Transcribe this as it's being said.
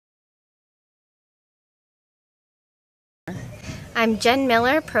I'm Jen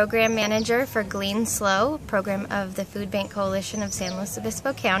Miller, Program Manager for Glean SLO, program of the Food Bank Coalition of San Luis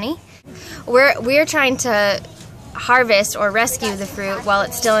Obispo County. We're trying to harvest or rescue the fruit while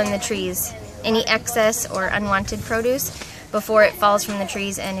it's still in the trees, any excess or unwanted produce, before it falls from the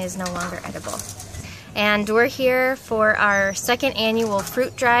trees and is no longer edible. And we're here for our second annual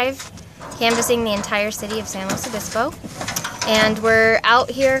fruit drive, canvassing the entire city of San Luis Obispo. And we're out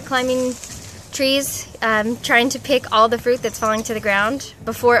here climbing trees, trying to pick all the fruit that's falling to the ground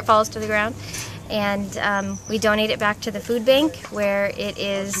before it falls to the ground, and we donate it back to the food bank, where it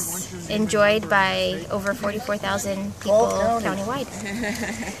is enjoyed by over 44,000 people countywide.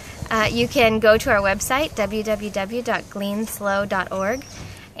 You can go to our website, www.gleanslo.org,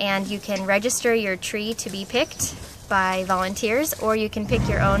 and you can register your tree to be picked by volunteers, or you can pick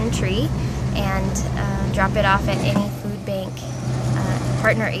your own tree and drop it off at any food bank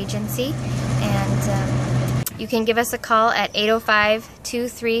partner agency. And you can give us a call at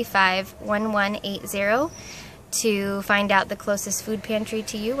 805-235-1180 to find out the closest food pantry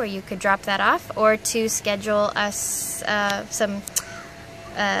to you where you could drop that off, or to schedule us some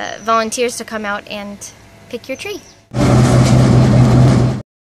volunteers to come out and pick your tree.